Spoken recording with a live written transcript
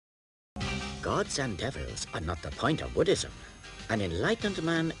Gods and devils are not the point of Buddhism. An enlightened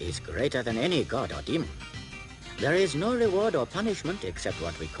man is greater than any god or demon. There is no reward or punishment except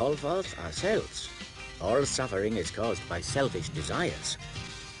what we call forth ourselves. All suffering is caused by selfish desires.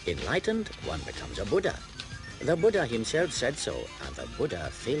 Enlightened, one becomes a Buddha. The Buddha himself said so, and the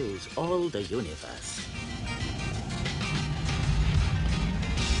Buddha fills all the universe.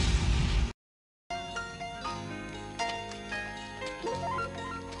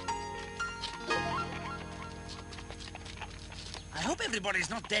 I hope everybody's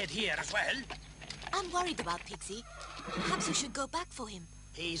not dead here as well. I'm worried about Pixie. Perhaps you should go back for him.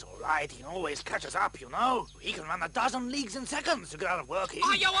 He's all right. He always catches up, you know. He can run 12 leagues in seconds to get out of working.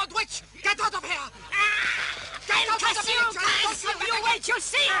 Oh, you old witch! Get out of here! Get out of here! You wait, you'll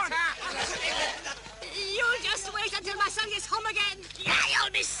see it! You just wait until my son gets home again. Yeah,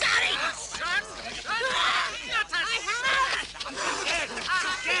 you'll be sorry! Son? I have!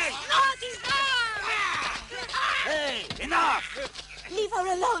 Not his Hey, enough! Leave her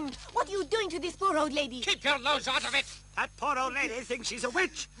alone. What are you doing to this poor old lady? Keep your nose out of it! That poor old lady thinks she's a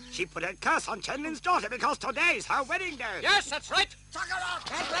witch. She put a curse on Chenlin's daughter because today's her wedding day. Yes, that's right! Tuck her out!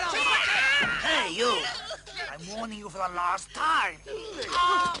 Hey, you! I'm warning you for the last time.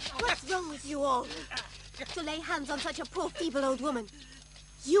 What's wrong with you all? To lay hands on such a poor, feeble old woman.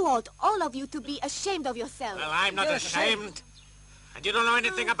 You ought, all of you, to be ashamed of yourselves. Well, I'm not ashamed. And you don't know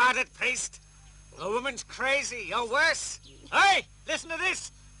anything about it, priest. The woman's crazy. You're worse. Hey, listen to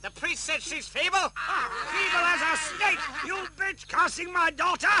this. The priest said she's feeble. Feeble as a snake, you bitch, cursing my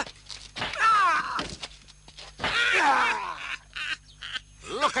daughter!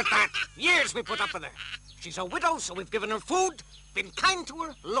 Look at that. Years we put up with her. She's a widow, so we've given her food, been kind to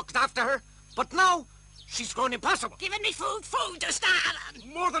her, looked after her. But now, she's grown impossible. Giving me food to starve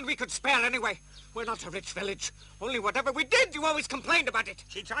on. More than we could spare anyway. We're not a rich village. Only whatever we did, you always complained about it.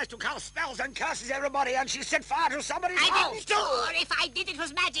 She tries to cast spells and curses everybody, and she set fire to somebody's I house. didn't do it. If I did, it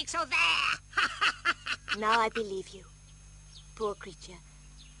was magic, so there. Now I believe you. Poor creature.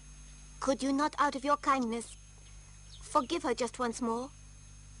 Could you not, out of your kindness, forgive her just once more?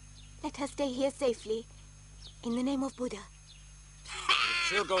 Let her stay here safely, in the name of Buddha.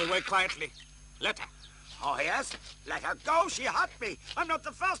 She'll go away quietly. Let her. Oh, yes? Let her go. She hurt me. I'm not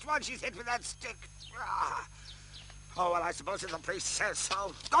the first one she's hit with that stick. Oh, well, I suppose if the priest says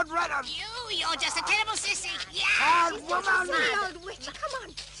so. God rid him. You're just a terrible sissy. Yeah. Hard She's woman. just a sly old witch. Come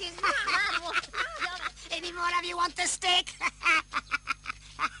on. She's not. Any more of you want the stick?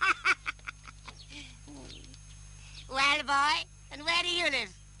 Well, boy, and where do you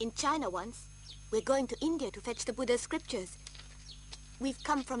live? In China once. We're going to India to fetch the Buddha's scriptures. We've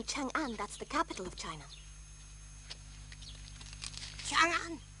come from Chang'an. That's the capital of China.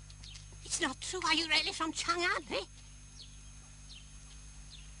 Chang'an? It's not true. Are you really from Chang'an, eh?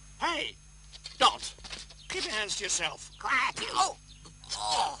 Hey, Dot, keep your hands to yourself. Quiet, you.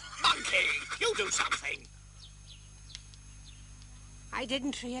 Oh, monkey, you do something. I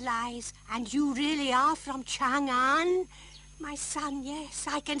didn't realize. And you really are from Chang'an? My son, yes,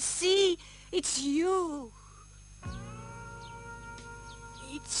 I can see. It's you.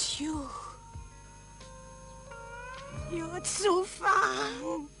 It's you. You're Zhu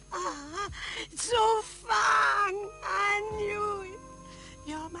Fang. Zhu Fang. I knew it.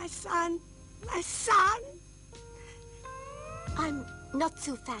 You're my son. My son. I'm not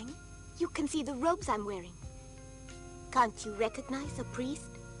Zhu Fang. You can see the robes I'm wearing. Can't you recognize a priest?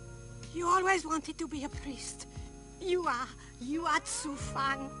 You always wanted to be a priest. You are Zhu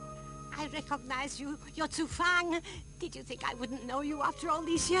Fang. I recognize you. You're Zhu Fang. Did you think I wouldn't know you after all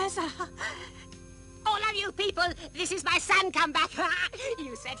these years? All of you people, this is my son come back.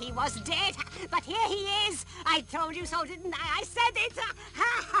 You said he was dead, but here he is. I told you so, didn't I? I said it.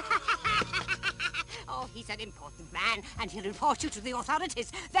 Oh, he's an important man, and he'll report you to the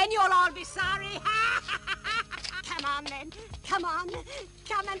authorities. Then you'll all be sorry. Come on, then. Come on.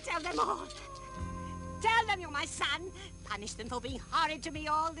 Come and tell them all. Tell them you're my son. Punish them for being horrid to me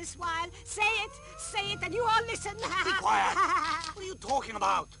all this while. Say it, and you all listen. Be quiet. What are you talking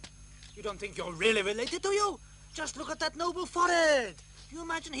about? You don't think you're really related, do you? Just look at that noble forehead. You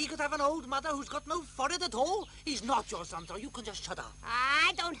imagine he could have an old mother who's got no forehead at all? He's not your son, so you can just shut up.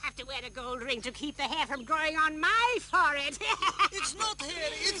 I don't have to wear a gold ring to keep the hair from growing on my forehead. It's not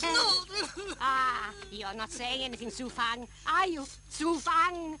hair, it's not. You're not saying anything, Zhu Fang, are you? Zhu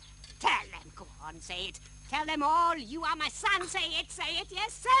Fang? Tell them, go on, say it. Tell them all, you are my son, say it,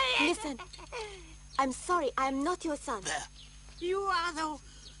 yes, say it. Listen, I'm sorry, I'm not your son. There. You are, though.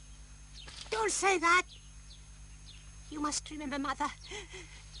 Don't say that. You must remember Mother.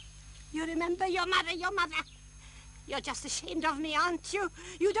 You remember your mother. You're just ashamed of me, aren't you?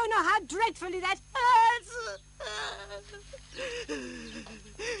 You don't know how dreadfully that hurts.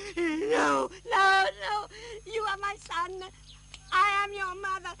 No, no, no. You are my son. I am your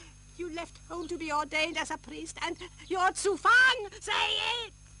mother. You left home to be ordained as a priest, and you're Tsufang. Say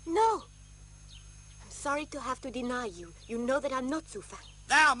it. No. I'm sorry to have to deny you. You know that I'm not Tsufang.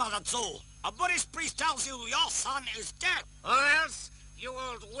 There, Mother Tzu. A Buddhist priest tells you your son is dead. Or else, you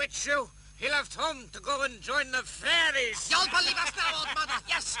old witch, you. He left home to go and join the fairies. You'll believe us now, old mother.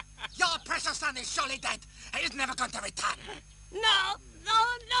 Yes, your precious son is surely dead. He's never going to return. No,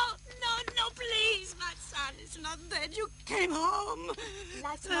 no, no, no, no, please. My son is not dead. You came home.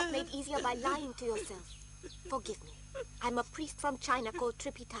 Life's not made easier by lying to yourself. Forgive me. I'm a priest from China called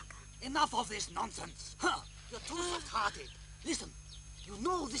Tripitaka. Enough of this nonsense. Huh. You're too soft-hearted. Listen, you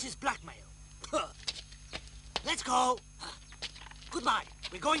know this is blackmail. Huh. Let's go. Goodbye.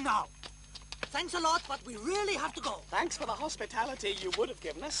 We're going now. Thanks a lot, but we really have to go. Thanks for the hospitality you would have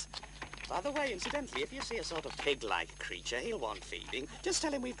given us. By the way, incidentally, if you see a sort of pig-like creature, he'll want feeding. Just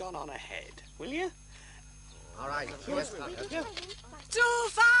tell him we've gone on ahead, will you? All right. Yes.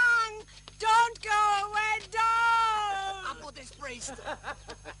 Tsufang! Don't go away, don't! A Buddhist priest.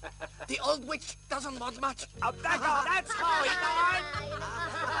 The old witch doesn't want much. That's how he died.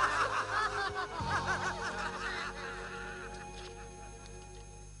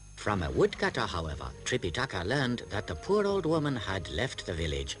 From a woodcutter, however, Tripitaka learned that the poor old woman had left the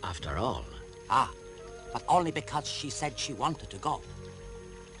village after all. Ah, but only because she said she wanted to go.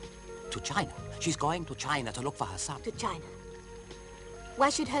 To China. She's going to China to look for her son. To China. Why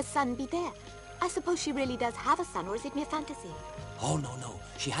should her son be there? I suppose she really does have a son, or is it mere fantasy? Oh, no, no.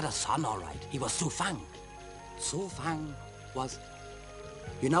 She had a son, all right. He was Tsufang. Tsufang was...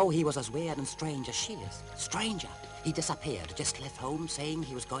 You know, he was as weird and strange as she is. Stranger. He disappeared, just left home saying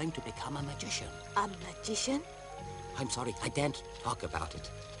he was going to become a magician. A magician? I'm sorry, I daren't talk about it.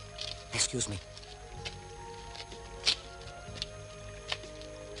 Excuse me.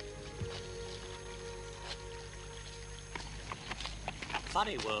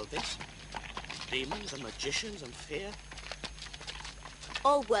 Funny world, this. Demons and magicians and fear.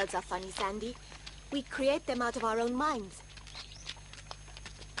 All worlds are funny, Sandy. We create them out of our own minds.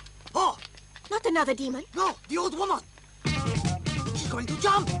 Oh, Not another demon. no, the old woman. She's going to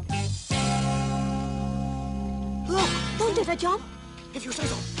jump. Look, Don't let her jump. if you say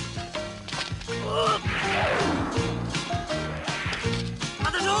so.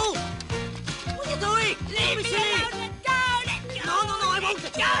 Mother Zoo! What are you doing? Leave me alone. Let go. Let go. No, no, no, I won't.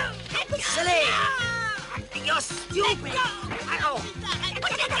 Let go. Let go. Silly. No. You're stupid. Let go. Ow. Let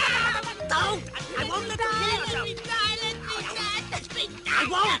me die. Don't. I won't let you kill yourself. Let me die. Let me die. Let me die. I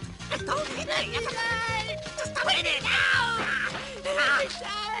won't. Don't hit Let me. me die. Just a minute. Let me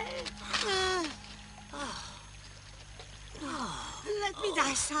die. Let me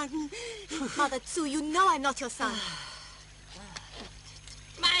die, son. Mother Tzu, you know I'm not your son.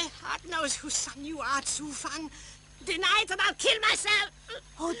 My heart knows whose son you are, Tsufang. Deny it and I'll kill myself.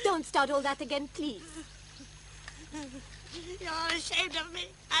 Oh, don't start all that again, please. You're ashamed of me.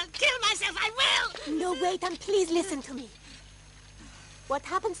 I'll kill myself, I will. No, wait, and please listen to me. What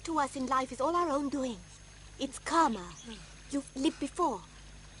happens to us in life is all our own doing. It's karma. You've lived before.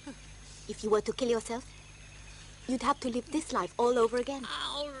 If you were to kill yourself, you'd have to live this life all over again.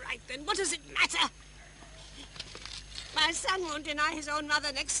 All right, then. What does it matter? My son won't deny his own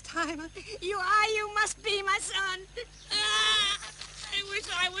mother next time. You must be my son. I wish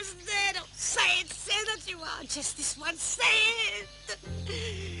I was dead. Oh, say that you are. Just this once, say it.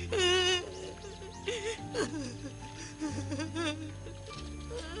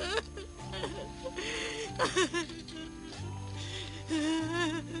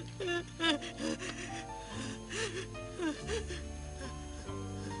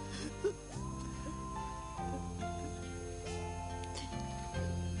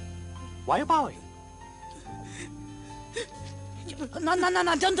 Why are you bowing? No,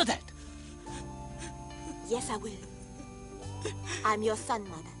 don't do that. Yes, I will. I'm your son,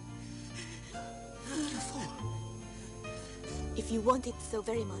 Mother. You fool. If you want it so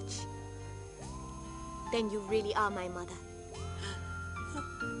very much, then you really are my mother.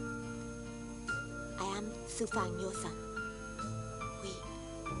 I am Tsufang, your son. We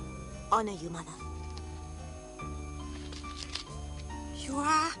honor you, Mother. You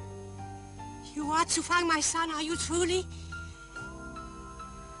are Tsufang, my son, are you truly?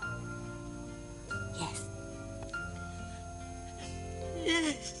 Yes.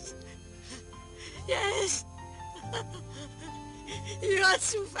 Yes. Yes. You are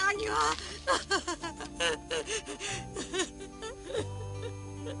Tsufang, you are.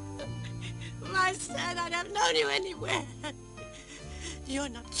 My I said I'd have known you anywhere. You're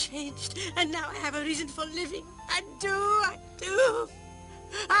not changed, and now I have a reason for living. I do.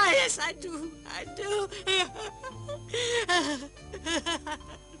 Ah, yes, I do.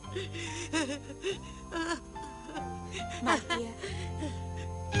 My dear.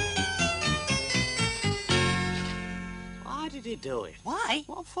 Why did he do it? Why?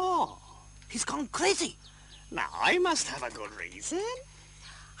 What for? He's gone crazy. Now, I must have a good reason.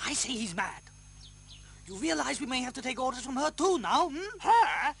 I say he's mad. You realize we may have to take orders from her too now, hmm?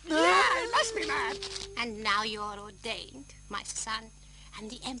 Her? Yeah, it must be mad. And now you're ordained, my son, and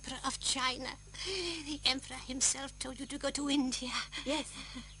the Emperor of China. The Emperor himself told you to go to India. Yes.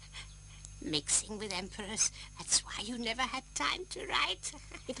 Mixing with emperors, that's why you never had time to write.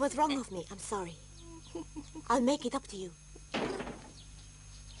 It was wrong of me, I'm sorry. I'll make it up to you.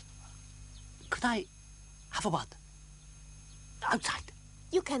 Could I have a word? Outside.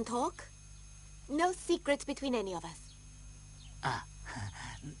 You can talk. No secrets between any of us.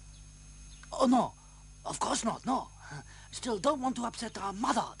 Oh, no. Of course not, no. Still, don't want to upset our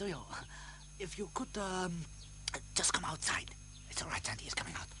mother, do you? If you could, just come outside. It's all right, Sandy is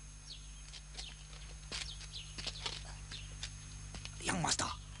coming out. Young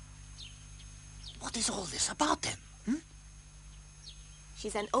master, what is all this about then, hmm?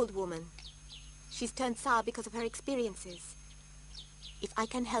 She's an old woman. She's turned sour because of her experiences. If I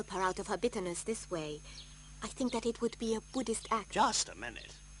can help her out of her bitterness this way, I think that it would be a Buddhist act. Just a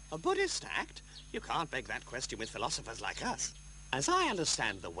minute. A Buddhist act? You can't beg that question with philosophers like us. As I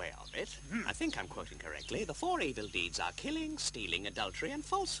understand the way of it, I think I'm quoting correctly, the 4 evil deeds are killing, stealing, adultery, and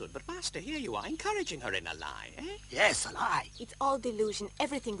falsehood. But, Master, here you are encouraging her in a lie, eh? Yes, a lie. It's all delusion,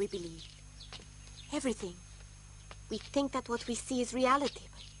 everything we believe. Everything. We think that what we see is reality,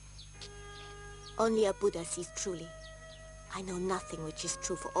 but only a Buddha sees truly. I know nothing which is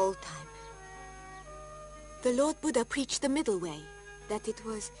true for all time. The Lord Buddha preached the middle way, that it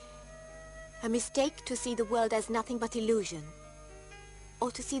was a mistake to see the world as nothing but illusion,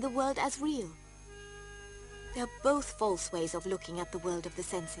 or to see the world as real. They're both false ways of looking at the world of the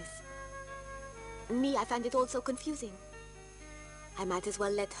senses. Me, I find it all so confusing. I might as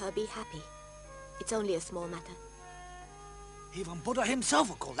well let her be happy. It's only a small matter. Even Buddha himself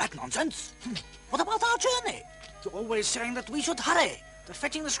would call that nonsense. What about our journey? You're always saying that we should hurry, that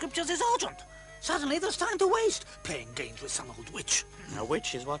fetching the scriptures is urgent. Suddenly there's time to waste, playing games with some old witch. A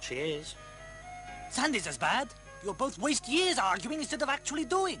witch is what she is. Sandy's as bad. You'll both waste years arguing instead of actually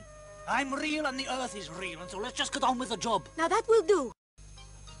doing. I'm real and the earth is real, and so let's just get on with the job. Now that will do.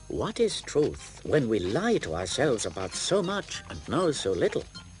 What is truth when we lie to ourselves about so much and know so little?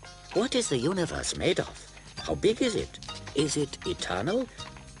 What is the universe made of? How big is it? Is it eternal?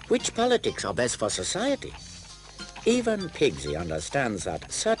 Which politics are best for society? Even Pigsy understands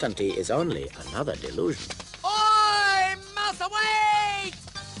that certainty is only another delusion. Oi! Master, wait!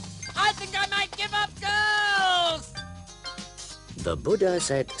 I think I might give up girls! The Buddha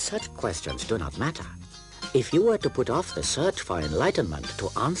said such questions do not matter. If you were to put off the search for enlightenment to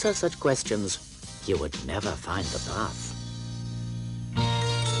answer such questions, you would never find the path.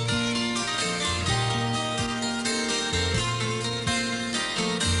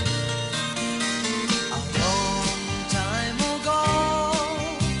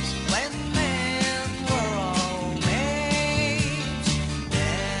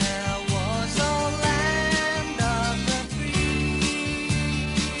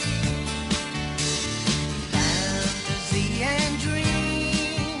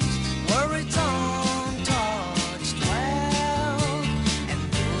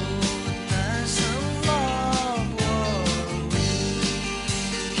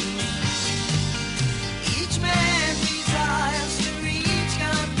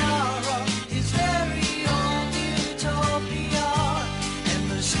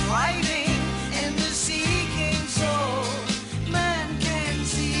 Right.